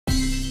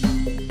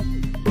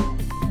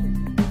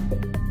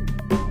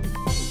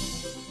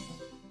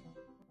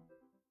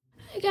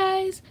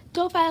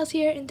Doll Files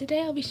here, and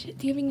today I'll be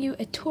giving you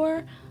a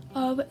tour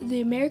of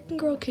the American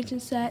Girl kitchen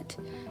set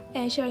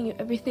and showing you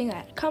everything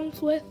that it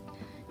comes with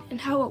and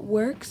how it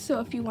works.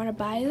 So if you want to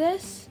buy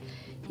this,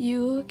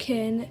 you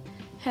can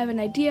have an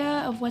idea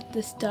of what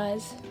this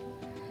does,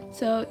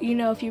 so you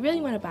know if you really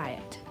want to buy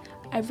it.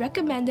 I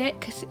recommend it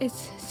because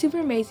it's super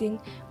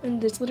amazing and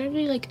there's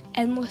literally like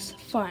endless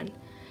fun.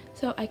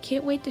 So I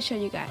can't wait to show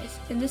you guys.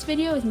 And this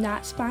video is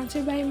not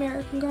sponsored by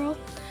American Girl.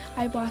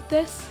 I bought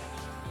this.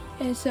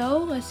 And so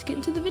let's get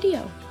into the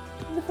video.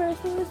 The first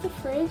thing is the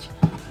fridge,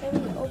 and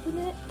when you open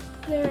it,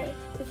 there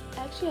is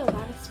actually a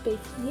lot of space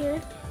in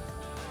here.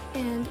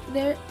 And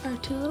there are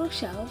two little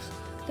shelves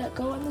that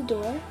go on the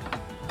door.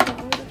 So I'm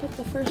going to put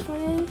the first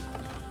one in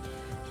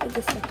and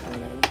the second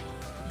one in.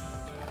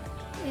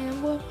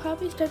 And we'll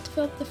probably start to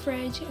fill up the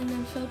fridge and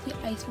then fill up the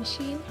ice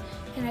machine.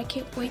 And I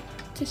can't wait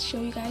to show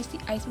you guys the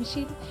ice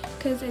machine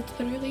because it's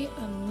literally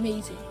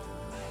amazing.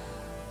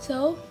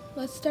 So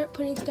let's start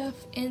putting stuff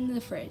in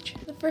the fridge.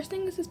 The first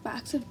thing is this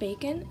box of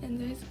bacon, and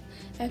there's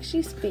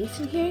actually space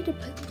in here to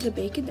put the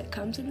bacon that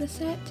comes in the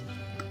set.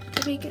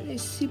 The bacon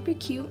is super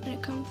cute, and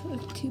it comes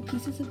with two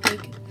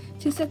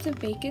sets of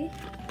bacon,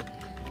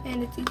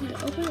 and it's easy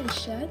to open and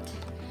shut.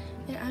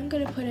 And I'm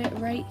gonna put it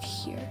right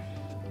here.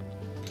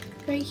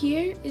 Right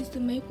here is the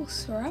maple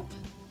syrup,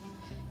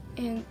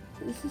 and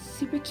this is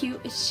super cute.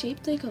 It's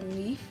shaped like a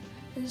leaf,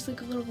 and there's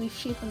like a little leaf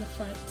shape on the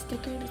front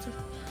sticker. It says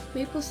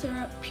maple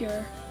syrup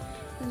pure.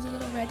 There's a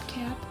little red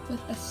cap with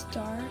a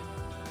star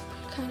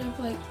kind of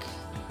like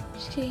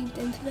shaved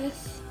into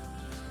this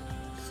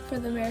for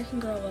the American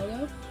Girl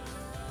logo.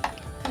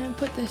 And I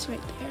put this right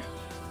there.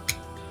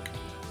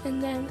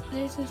 And then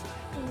there's this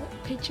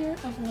picture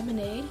of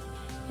lemonade,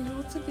 and it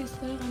looks like there's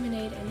little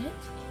lemonade in it.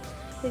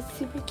 It's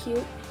super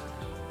cute.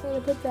 I'm going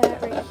to put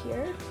that right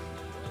here.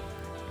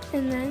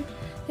 And then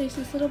there's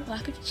this little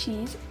block of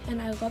cheese,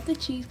 and I love the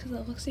cheese because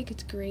it looks like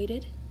it's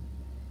grated.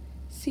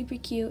 Super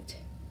cute.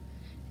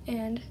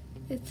 And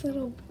it's a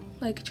little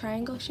like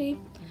triangle shape.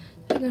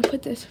 I'm going to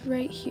put this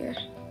right here.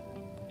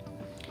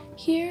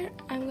 Here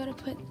I'm going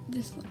to put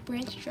this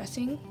ranch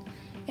dressing.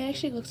 It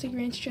actually looks like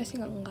ranch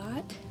dressing a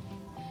lot.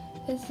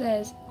 It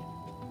says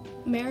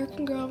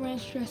American Girl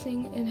ranch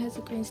dressing and has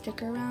a green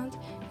sticker around.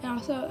 And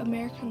also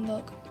American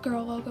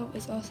Girl logo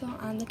is also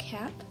on the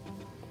cap.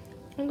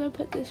 I'm going to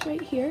put this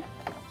right here.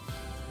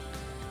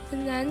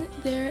 And then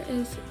there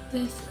is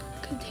this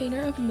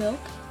container of milk.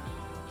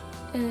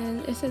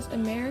 And it says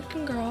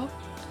American Girl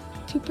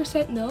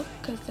 2% milk,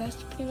 because that's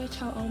pretty much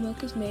how all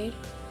milk is made.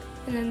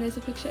 And then there's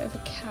a picture of a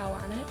cow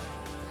on it.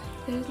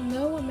 There's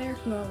no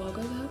American Girl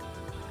logo though,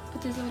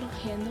 but there's a little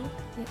handle,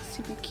 and it's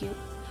super cute.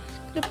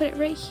 I'm gonna put it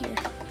right here.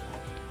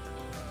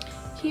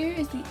 Here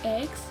is the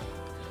eggs,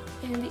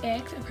 and the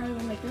eggs are probably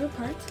one of my favorite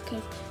parts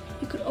because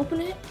you could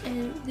open it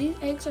and these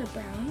eggs are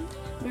brown.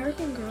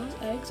 American Girl's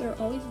eggs are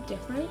always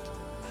different.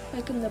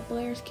 Like in the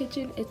Blair's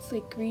kitchen, it's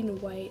like green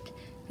and white.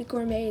 The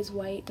gourmet is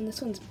white, and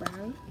this one's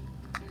brown.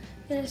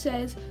 And it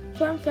says,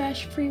 farm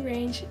fresh, free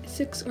range,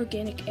 6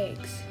 organic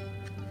eggs.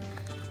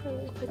 I'm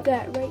going to put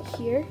that right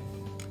here.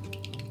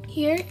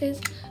 Here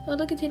is a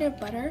little container of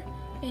butter,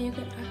 and you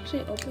can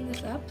actually open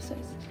this up, so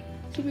it's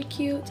super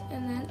cute.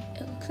 And then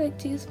it looks like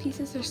these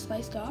pieces are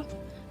sliced off,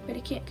 but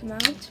it can't come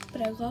out.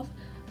 But I love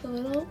the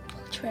little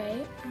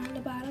tray on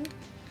the bottom,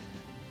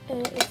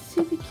 and it's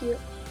super cute.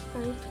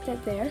 I'm going to put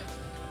that there.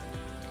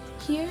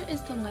 Here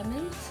is the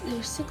lemons.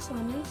 There's 6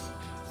 lemons.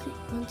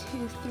 1,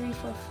 2, 3,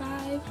 4,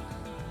 5,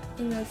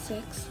 and then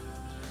 6.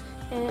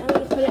 And I'm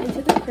going to put it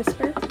into the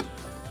crisper.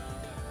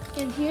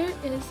 And here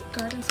is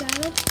garden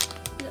salad.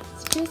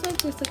 It feels like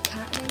there's like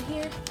cotton in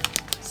here,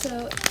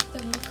 so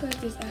it looks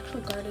like there's actual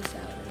garden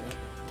salad in it.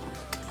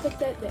 Put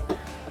that there.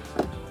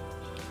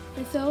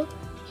 And so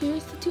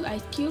here's the 2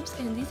 ice cubes,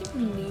 and these are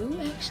new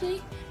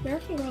actually.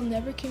 American Girl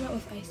never came out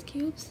with ice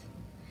cubes,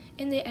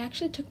 and they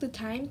actually took the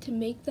time to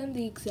make them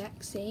the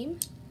exact same.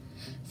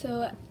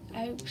 So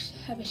I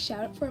have a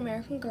shout out for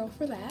American Girl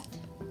for that.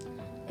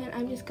 And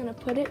I'm just going to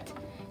put it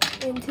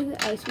into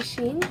the ice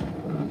machine,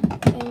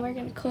 and we're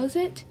going to close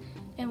it,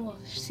 and we'll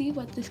see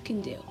what this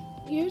can do.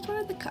 Here's one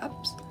of the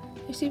cups.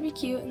 They're super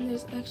cute, and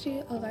there's actually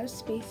a lot of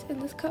space in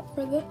this cup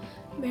for the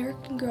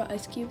American Girl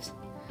ice cubes.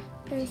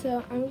 And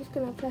so I'm just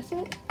going to press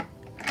it,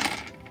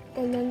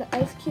 and then the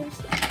ice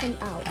cubes come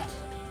out.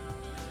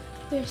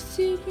 They're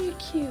super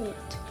cute.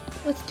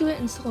 Let's do it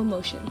in slow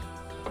motion.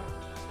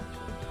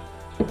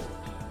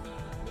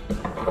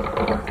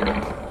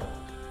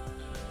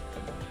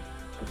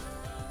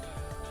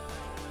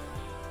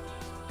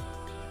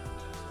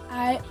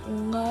 I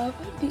love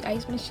the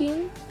ice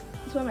machine.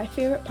 It's one of my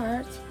favorite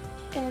parts,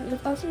 and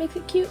what also makes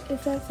it cute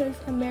is that it says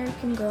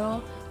American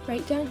Girl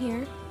right down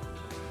here.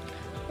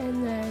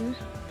 And then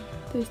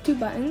there's 2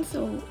 buttons,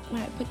 so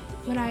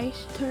when I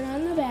turn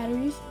on the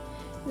batteries,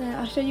 then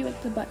I'll show you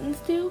what the buttons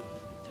do.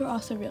 They're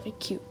also really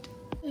cute.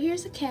 So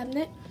here's the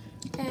cabinet,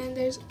 and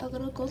there's a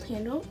little gold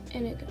handle,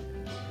 and it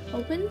can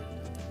open.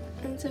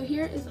 And so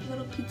here is a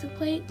little pizza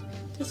plate.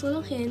 There's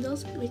little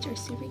handles, which are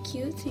super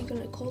cute, so you're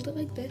going to hold it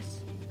like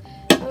this.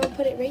 I'm going to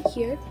put it right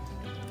here.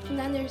 And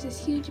then there's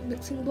this huge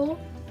mixing bowl,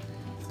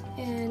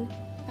 and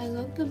I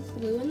love the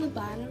blue on the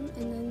bottom,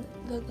 and then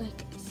the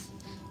like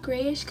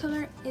grayish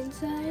color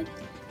inside,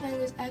 and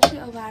there's actually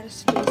a lot of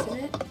space in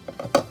it.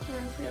 And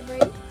I put it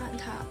right on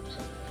top.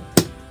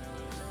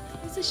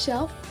 It's a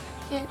shelf,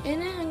 and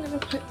in it I'm gonna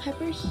put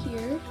pepper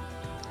here,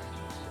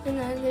 and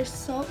then there's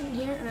salt in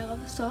here, and I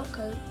love the salt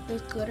because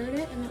there's glitter in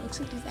it, and it looks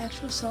like there's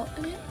actual salt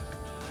in it.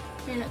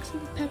 Right next to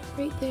the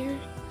pepper right there.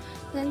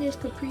 Then there's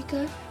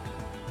paprika.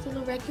 It's a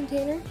little red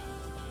container.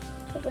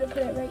 I'm gonna put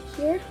it right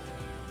here.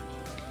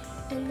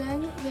 And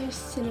then there's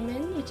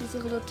cinnamon, which is a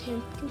little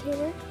tin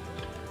container.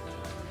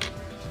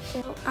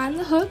 So on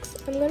the hooks,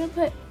 I'm gonna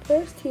put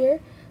first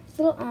here this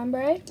little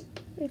ombre.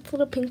 It's a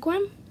little pink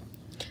one.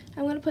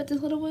 I'm gonna put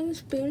this little wooden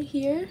spoon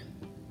here.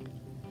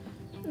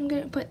 I'm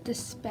gonna put this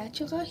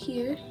spatula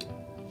here.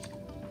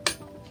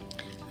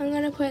 I'm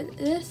gonna put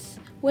this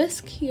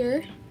whisk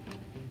here.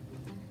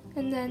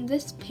 And then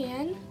this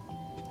pan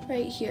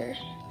right here.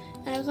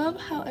 And I love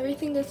how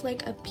everything is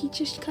like a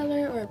peachish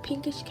color or a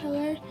pinkish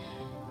color,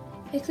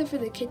 except for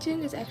the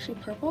kitchen is actually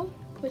purple,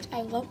 which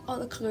I love all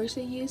the colors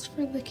they used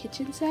for the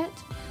kitchen set.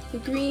 The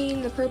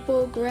green, the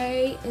purple,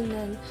 gray, and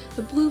then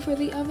the blue for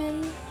the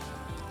oven,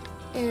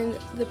 and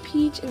the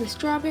peach and the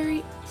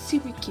strawberry,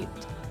 super cute.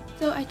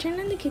 So I turned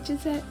on the kitchen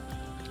set,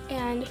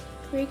 and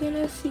we're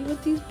gonna see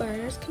what these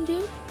burners can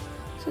do.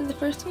 So the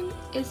first one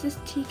is this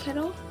tea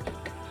kettle,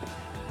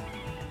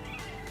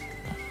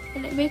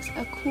 and it makes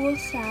a cool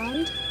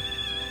sound.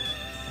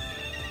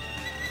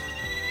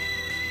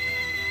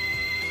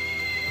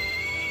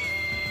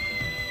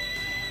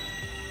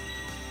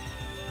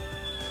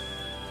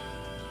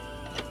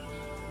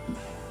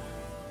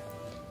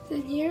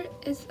 Then here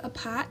is a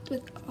pot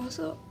with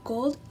also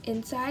gold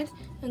inside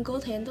and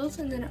gold handles,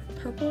 and then a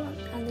purple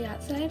on the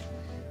outside.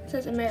 It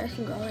says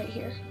American Girl right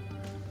here.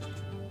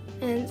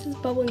 And this is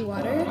bubbling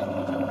water.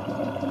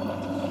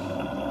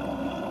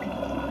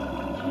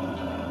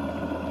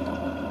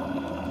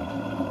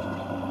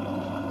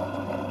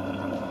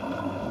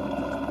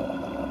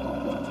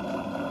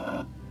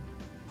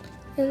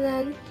 And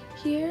then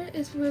here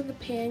is where the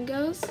pan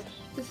goes.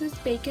 This is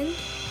bacon.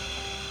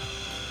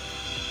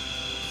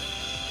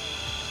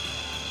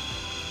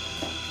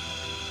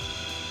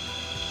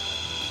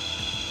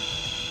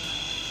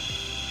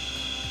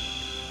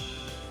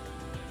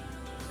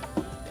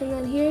 And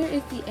then here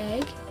is the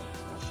egg.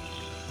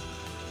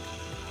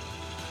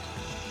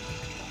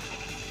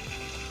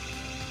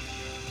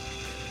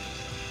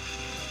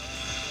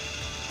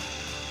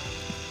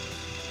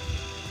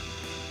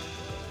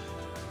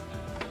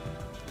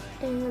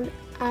 And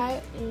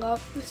I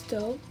love the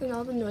stove and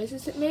all the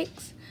noises it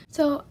makes.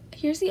 So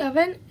here's the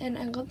oven, and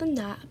I love the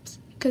knobs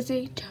because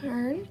they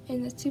turn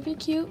and it's super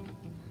cute.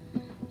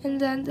 And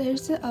then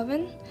there's the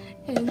oven,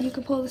 and you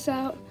can pull this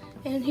out.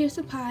 And here's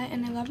the pie,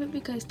 and I love it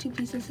because two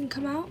pieces can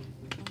come out.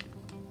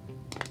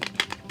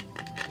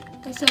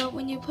 And so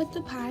when you put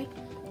the pie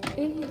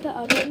in the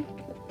oven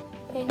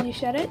and you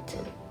shut it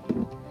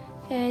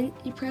and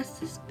you press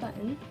this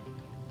button,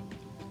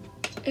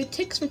 it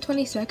ticks for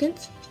 20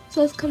 seconds.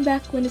 So let's come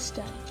back when it's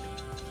done.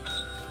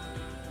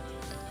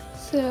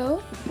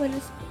 So when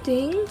it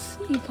dings,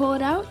 you pull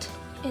it out,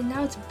 and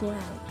now it's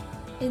brown.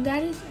 And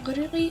that is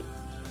literally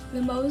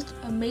the most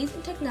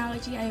amazing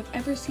technology I have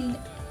ever seen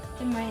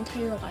in my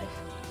entire life.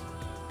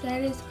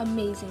 That is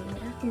amazing,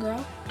 American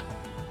Girl.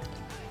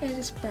 And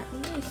it's brown.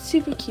 It's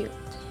super cute.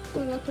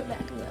 I'm gonna put it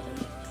back in the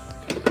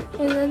oven.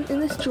 And then in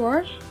this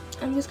drawer,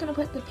 I'm just gonna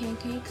put the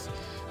pancakes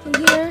in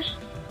here,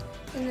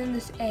 and then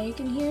this egg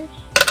in here.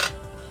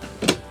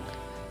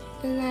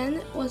 And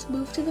then let's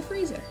move to the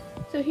freezer.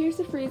 So here's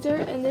the freezer,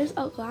 and there's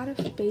a lot of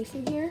space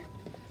in here.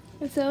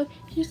 And so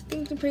here's the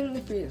thing to bring in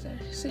the freezer.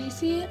 So you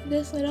see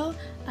this little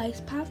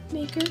ice pop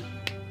maker,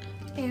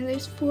 and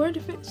there's 4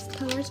 different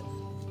colors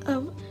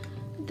of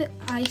the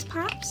ice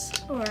pops,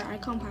 or I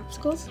call them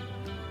popsicles.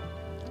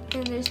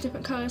 And there's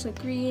different colors like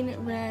green,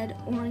 red,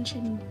 orange,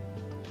 and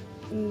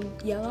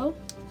yellow.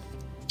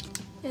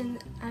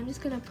 And I'm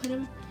just gonna put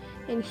them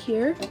in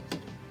here.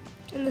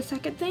 And the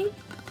second thing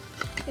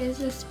is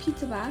this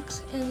pizza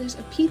box, and there's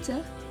a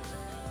pizza,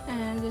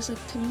 and there's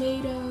like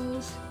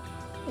tomatoes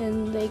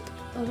and like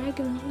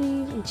oregano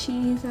leaves and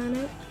cheese on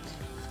it.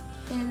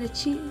 And the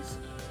cheese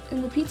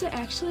and the pizza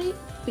actually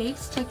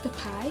bakes like the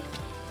pie,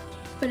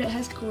 but it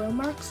has grill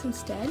marks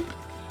instead.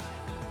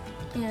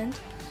 And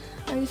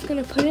I'm just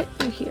gonna put it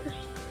in here.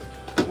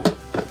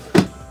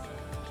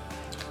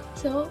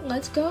 So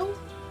let's go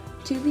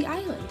to the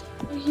island.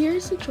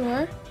 Here's the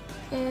drawer,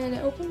 and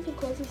it opens and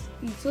closes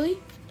easily.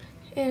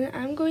 And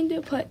I'm going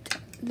to put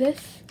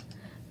this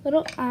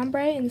little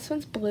ombre, and this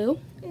one's blue,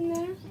 in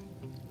there.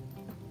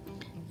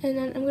 And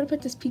then I'm gonna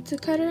put this pizza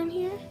cutter in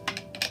here.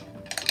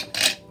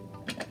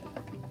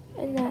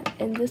 And then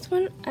in this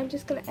one, I'm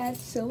just gonna add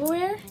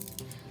silverware.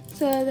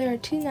 So there are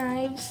 2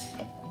 knives,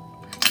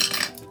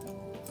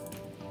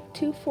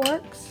 2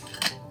 forks,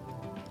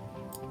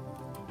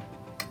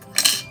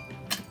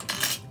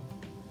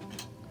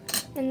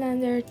 and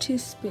then there are 2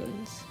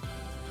 spoons.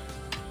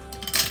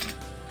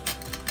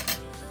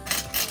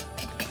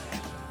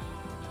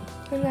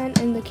 And then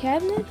in the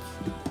cabinets,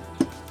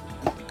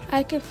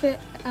 I can fit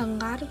a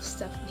lot of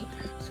stuff in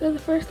here. So the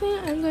first thing,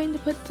 I'm going to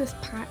put this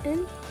pot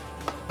in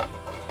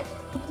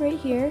right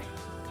here.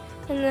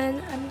 And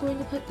then I'm going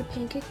to put the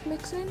pancake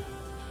mix in.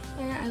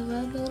 And I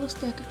love the little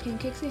stack of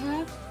pancakes they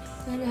have.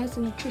 And it has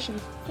the nutrition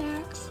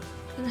facts.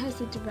 And it has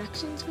the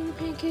directions for the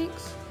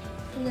pancakes.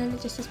 And then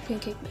it just says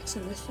pancake mix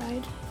on this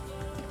side.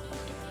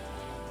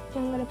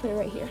 And I'm going to put it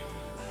right here.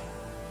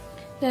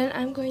 Then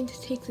I'm going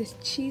to take this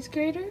cheese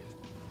grater.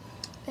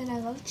 And I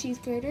love cheese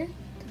grater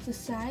because the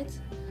sides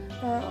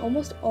are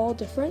almost all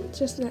different,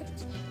 just not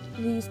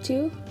these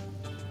two.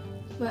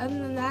 But other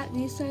than that,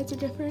 these sides are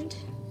different.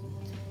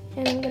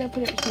 And I'm going to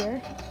put it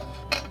here.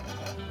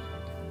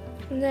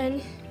 And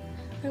then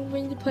I'm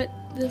going to put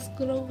this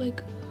little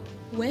like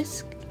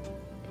whisk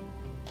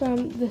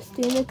from the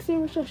stand mixer,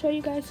 which I'll show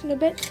you guys in a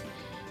bit,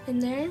 in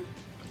there.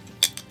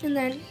 And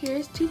then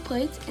here's 2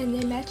 plates, and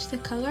they match the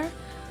color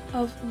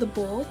of the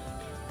bowl.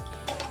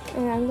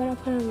 And I'm going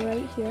to put them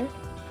right here.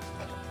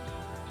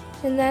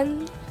 And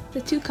then the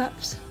 2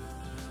 cups,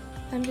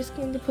 I'm just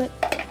going to put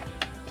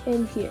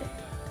in here.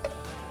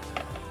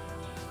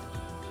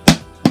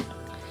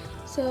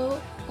 So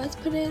let's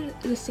put in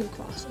the sink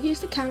wall. So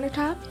here's the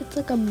countertop. It's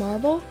like a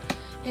marble,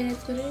 and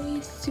it's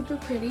literally super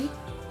pretty.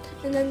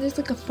 And then there's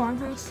like a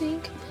farmhouse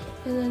sink,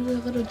 and then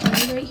there's a little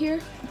drain right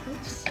here.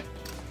 Oops.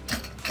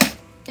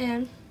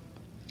 And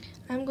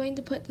I'm going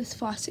to put this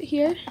faucet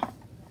here,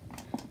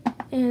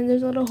 and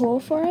there's a little hole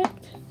for it.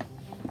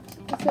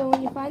 So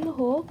when you find the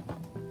hole,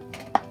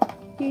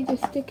 you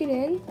just stick it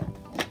in,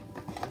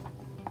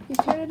 you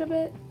turn it a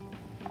bit,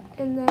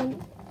 and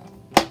then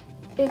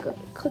it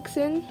clicks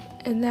in,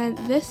 and then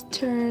this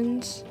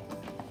turns,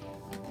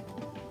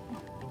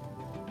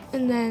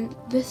 and then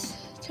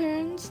this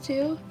turns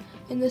too,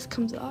 and this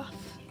comes off.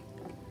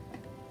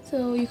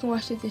 So you can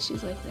wash the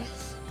dishes like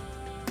this.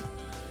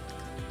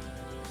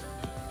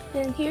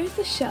 And here's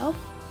the shelf,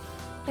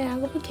 and I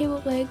love the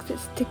table legs that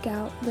stick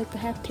out, like the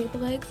half table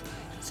legs.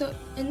 So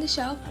in the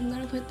shelf, I'm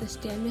going to put the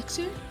stand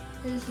mixer.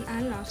 There's an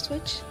on and off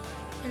switch,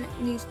 and it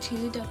needs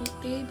 2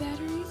 AA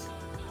batteries,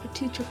 or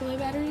 2 AAA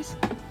batteries.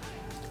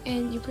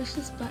 And you push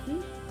this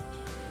button,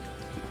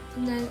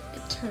 and then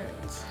it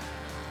turns.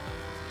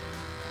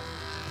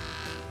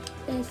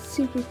 And it's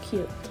super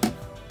cute.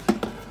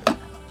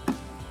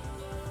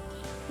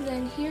 And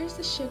then here's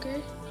the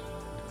sugar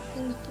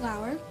and the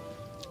flour,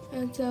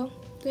 and so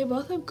they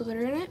both have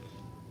glitter in it.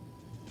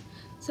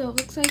 So it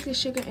looks like there's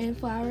sugar and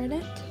flour in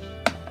it.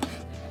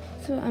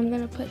 So I'm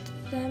gonna put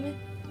them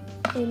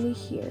in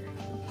here.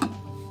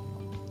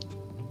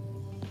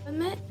 Oven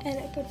mitt, and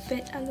it could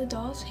fit on the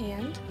doll's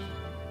hand.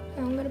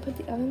 And I'm gonna put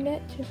the oven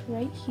mitt just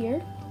right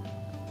here.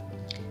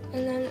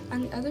 And then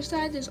on the other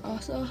side, there's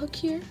also a hook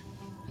here,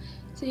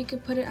 so you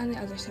could put it on the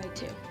other side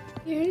too.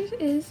 Here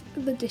is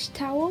the dish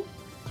towel,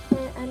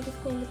 and I'm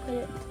just going to put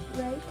it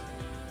right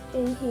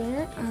in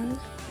here on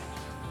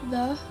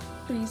the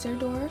freezer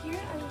door. Here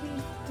on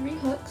these 3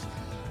 hooks,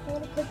 I'm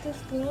gonna put this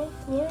little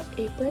floral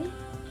apron,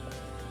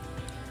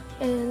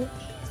 and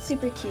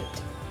super cute.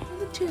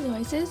 These are the 2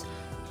 noises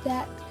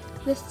that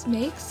this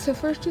makes. So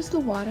first is the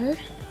water.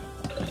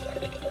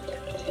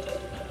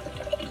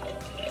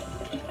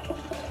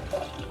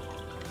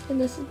 And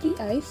this is the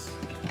ice.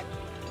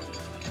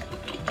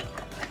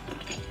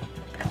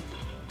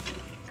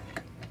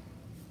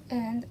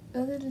 And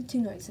those are the 2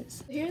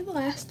 noises. Here are the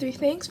last 3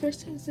 things.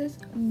 First is this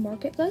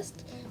market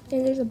list,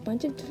 and there's a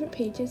bunch of different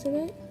pages in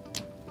it.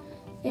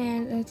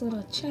 And there's a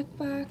little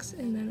checkbox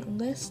and then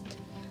a list.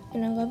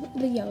 And I love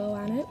the yellow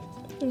on it.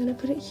 I'm gonna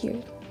put it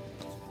here.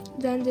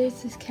 Then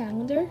there's this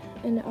calendar,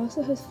 and it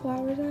also has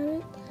flowers on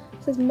it.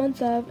 It says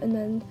month of, and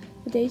then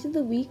the days of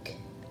the week.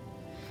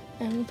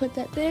 And I'm gonna put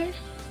that there.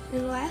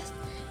 And last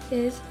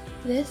is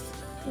this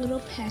little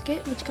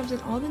packet, which comes in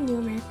all the new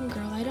American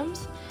Girl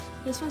items.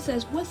 This one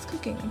says, "What's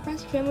cooking?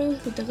 Impress your family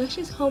with a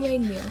delicious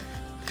homemade meal."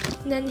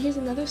 And then here's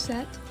another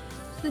set,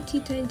 the tea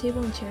time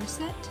table and chair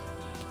set.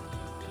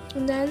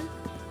 And then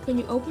when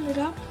you open it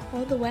up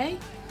all the way,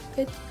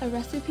 it's a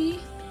recipe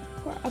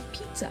for a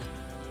pizza.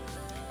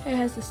 It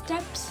has the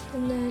steps,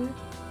 and then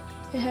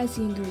it has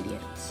the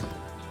ingredients.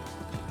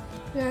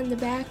 And on the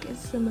back is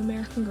some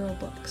American Girl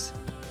books.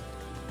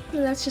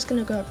 And that's just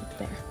gonna go up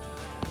there.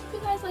 If you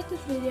guys like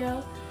this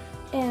video,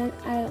 and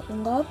I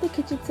love the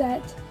kitchen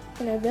set,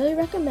 and I really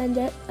recommend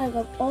it. I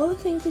love all the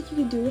things that you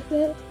can do with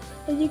it,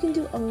 and you can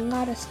do a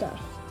lot of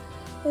stuff.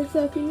 And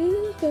so if you're new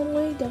to the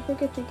family, don't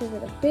forget to give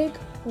it a big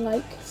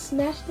like,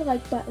 smash the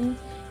like button,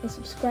 and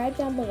subscribe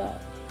down below.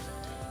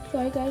 So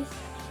alright guys,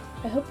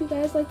 I hope you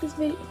guys like this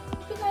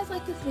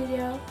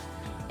video.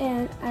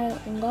 And I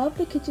love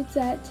the kitchen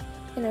set,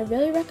 and I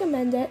really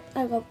recommend it.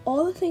 I love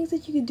all the things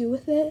that you can do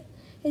with it,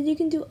 and you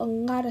can do a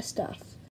lot of stuff.